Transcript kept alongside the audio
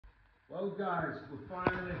Well guys, we're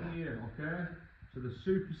finally here, okay? So the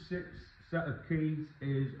Super 6 set of keys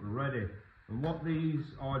is ready. And what these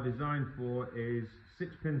are designed for is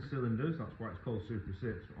 6-pin cylinders, that's why it's called Super 6,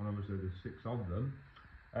 and obviously there's 6 of them.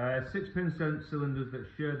 6-pin cylinders that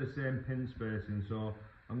share the same pin spacing, so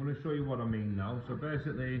I'm going to show you what I mean now. So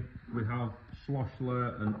basically we have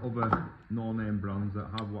Schlossler and other no-name brands that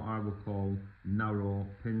have what I would call narrow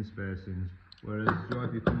pin spacings. Whereas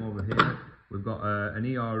if you come over here, we've got an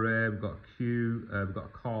ERA, we've got a Q, we've got a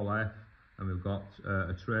Call F, and we've got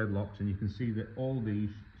a Trade Locks, and you can see that all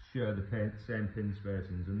these share the same pin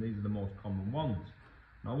spacings, and these are the most common ones.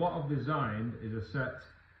 Now what I've designed is a set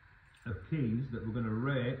of keys that we're going to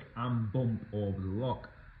rake and bump over the lock.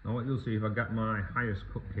 Now what you'll see, if I get my highest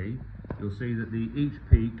cut key, you'll see that each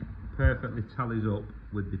peak perfectly tallies up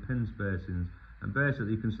with the pin spacings, and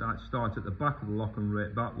basically you can start at the back of the lock and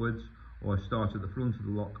rake backwards, or start at the front of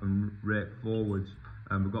the lock and rake forwards.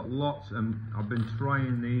 And we've got lots, and I've been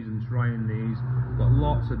trying these and trying these. We've got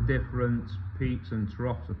lots of different peaks and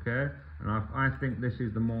troughs, okay? And I think this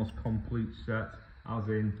is the most complete set, as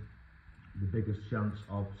in the biggest chance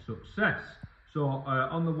of success. So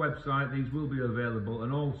on the website these will be available,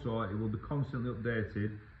 and also it will be constantly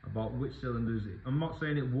updated about which cylinders. I'm not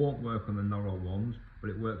saying it won't work on the narrow ones,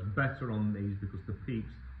 but it works better on these because the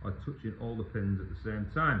peaks are touching all the pins at the same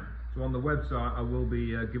time. So on the website I will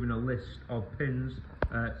be giving a list of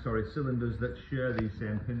cylinders that share these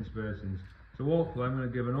same pin spacings. So hopefully I'm going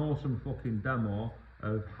to give an awesome fucking demo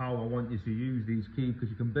of how I want you to use these keys, because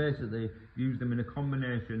you can basically use them in a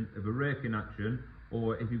combination of a raking action,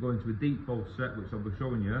 or if you go into a default set, which I'll be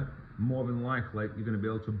showing you, more than likely you're going to be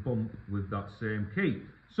able to bump with that same key.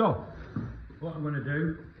 So what I'm going to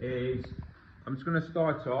do is I'm just going to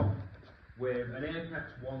start off with an Apex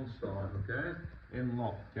 1 start, okay, in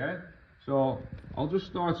lock, okay? So I'll just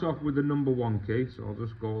start off with the number 1 key, so I'll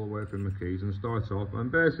just go away from the keys and start off,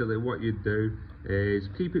 and basically what you do is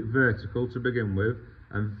keep it vertical to begin with,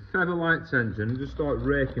 and feather light tension, and just start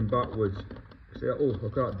raking backwards. See, oh,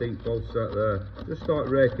 I've got a deep false set there. Just start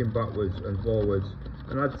raking backwards and forwards,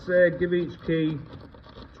 and I'd say give each key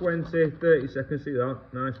 20-30 seconds. See that?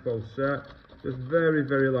 Nice false set. Just very,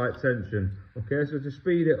 very light tension. Okay, so to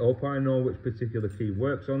speed it up, I know which particular key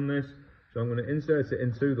works on this. So I'm going to insert it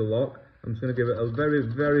into the lock. I'm just going to give it a very,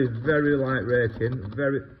 very, very light raking.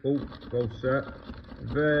 False set.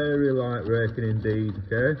 Very light raking indeed,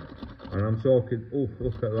 okay? And I'm talking, oh,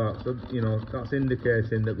 look at that. So, you know, that's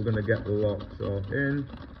indicating that we're going to get the lock. So in,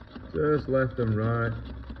 just left and right.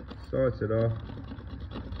 Start it off.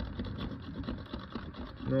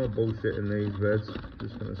 No bullshit in these vids.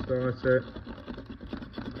 Just going to start it.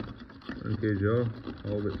 Thank you, Joe.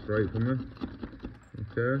 Hold it straight for me.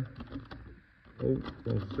 Okay. Oh,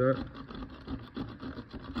 full set.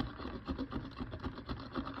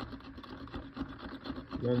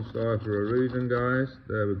 One star for a reason, guys.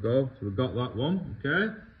 There we go. So we've got that one.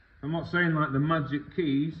 Okay. I'm not saying like the magic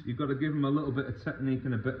keys. You've got to give them a little bit of technique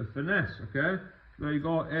and a bit of finesse. Okay. So there you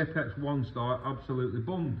go. Apex 1 star, absolutely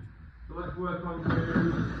bummed. So let's work on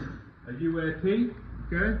to a UAP.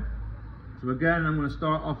 Okay. So again, I'm going to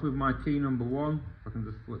start off with my key number 1. If I can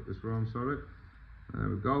just flip this around, sorry. There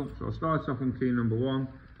we go. So I'll start off on key number 1,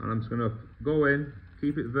 and I'm just going to go in,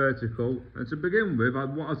 keep it vertical. And to begin with,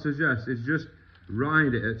 what I suggest is just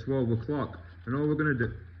ride it at 12 o'clock. And all we're going to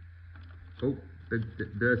do, oh, big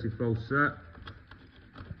dirty false set.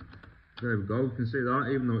 There we go. You can see that,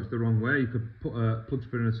 even though it's the wrong way, you could put a plug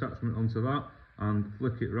spring attachment onto that and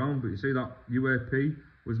flick it round. But you see that UAP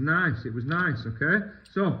was nice. It was nice. Okay.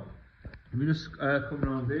 So let me just come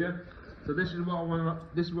around here. So this is what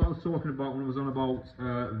I was talking about when I was on about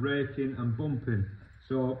raking and bumping.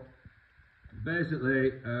 So basically,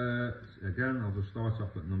 again, I'll just start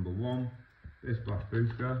off at number 1. This back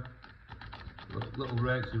booster. Little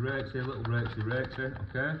rakesy here, little rakesy here.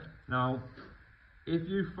 Okay. Now, if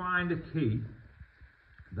you find a key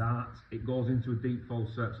that it goes into a deep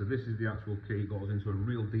false set, so this is the actual key, it goes into a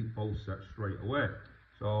real deep false set straight away.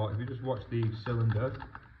 So if you just watch the cylinder.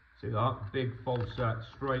 See that? Big false set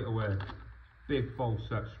straight away. Big false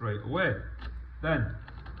set straight away. Then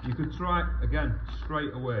you could try again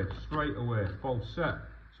straight away, false set.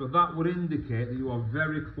 So that would indicate that you are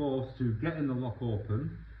very close to getting the lock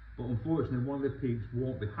open, but unfortunately one of the peaks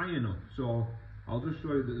won't be high enough. So I'll just show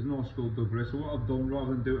you that there's no skullduggery. So what I've done,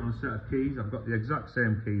 rather than do it on a set of keys, I've got the exact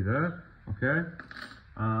same key there. Okay?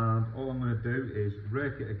 And all I'm going to do is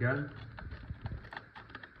rake it again.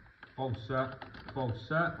 False set.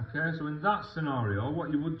 Okay, so in that scenario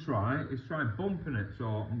what you would try is try bumping it.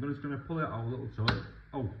 So I'm just going to pull it out a little touch.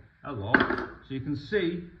 Oh, Hello. So you can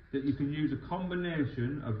see that you can use a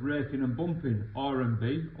combination of raking and bumping,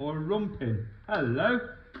 R&B or rumping. Hello.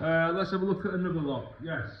 Let's have a look at another lock.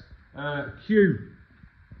 Yes. Q.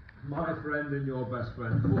 My friend and your best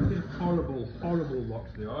friend. Fucking horrible, horrible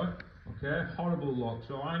locks they are. Okay, horrible locks.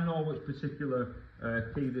 So I know which particular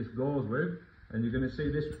key this goes with, and you're going to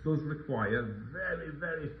see this does require very,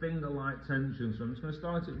 very finger-like tension. So I'm just going to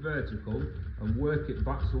start it vertical and work it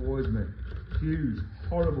back towards me. Huge,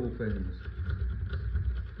 horrible things.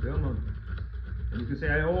 Come on. And you can see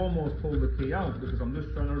I almost pulled the key out because I'm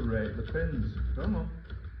just trying to rake the pins. Come on.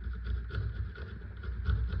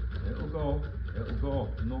 It'll go. It'll go.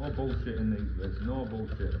 No bullshit in these bits. No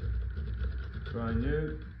bullshit. Try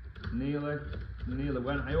new. Nearly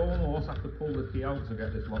went. I almost have to pull the key out to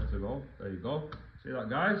get this lock to go. There you go. See that,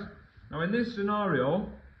 guys? Now in this scenario,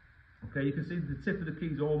 okay, you can see the tip of the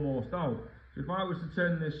key's almost out. So if I was to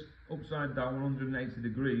turn this upside down 180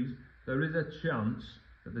 degrees, there is a chance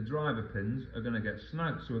that the driver pins are going to get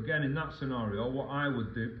snagged. So again, in that scenario, what I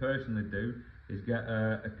would do, personally do, is get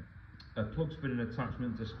a plug spinning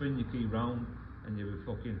attachment to spin your key round, and you'll be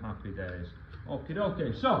fucking happy days.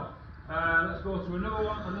 Okay, so let's go to another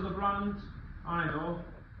one, another brand. I know,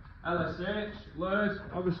 LSH, Lurs.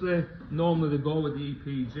 Obviously, normally they go with the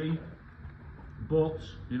EPG, but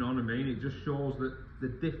you know what I mean. It just shows that the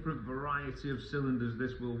different variety of cylinders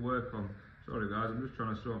this will work on. Sorry guys, I'm just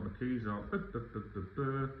trying to sort my keys out. There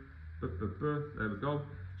we go.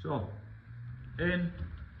 So, in,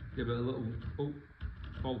 give it a little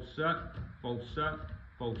false set, false set,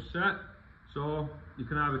 false set. So, you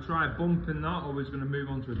can either try bumping that, or we're going to move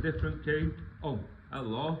on to a different key. Oh,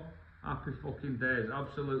 hello. Happy fucking days.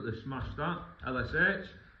 Absolutely smashed that. LSH.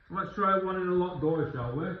 So let's try one in a locked door,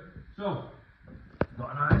 shall we? So,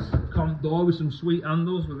 got a nice comp door with some sweet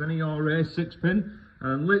handles with an ERA 6-pin.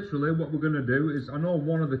 And literally what we're going to do is, I know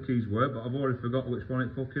one of the keys work, but I've already forgot which one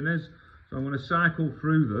it fucking is. So I'm going to cycle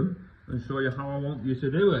through them and show you how I want you to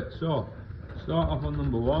do it. So, start off on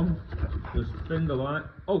number 1. Just finger like,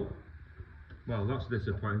 oh, well that's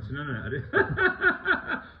disappointing, isn't it?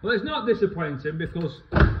 Well, it's not disappointing because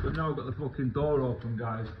we've now got the fucking door open,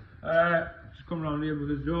 guys. Just come around here with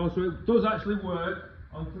the door. So it does actually work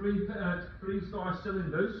on 3-star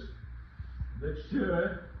cylinders that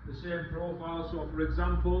share the same profile. So for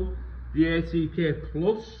example, the ATK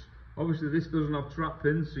Plus, obviously this doesn't have trap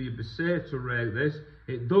pins, so you'd be safe to rake this.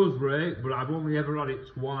 It does rake, but I've only ever had it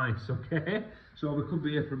twice, okay? So we could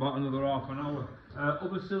be here for about another half an hour.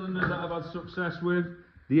 Other cylinders that I've had success with,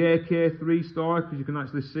 the AK 3-star, because you can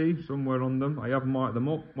actually see somewhere on them, I have marked them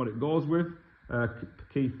up, what it goes with,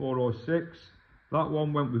 key 406. That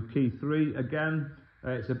one went with key 3, again,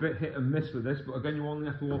 it's a bit hit and miss with this, but again you only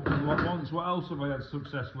have to open the lock once. What else have I had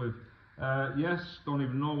success with? Yes, don't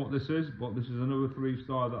even know what this is, but this is another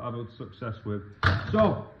 3-star that I've had success with.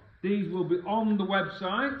 So, these will be on the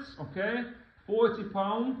website, okay?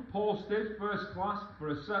 £40 posted, first class, for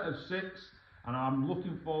a set of 6. And I'm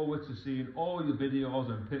looking forward to seeing all your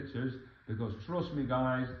videos and pictures, because trust me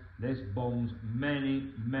guys, this bums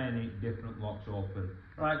many, many different locks open.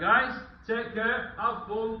 Alright guys, take care, have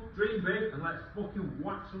fun, dream big, and let's fucking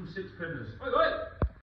whack some 6-pinners. Oi, oi!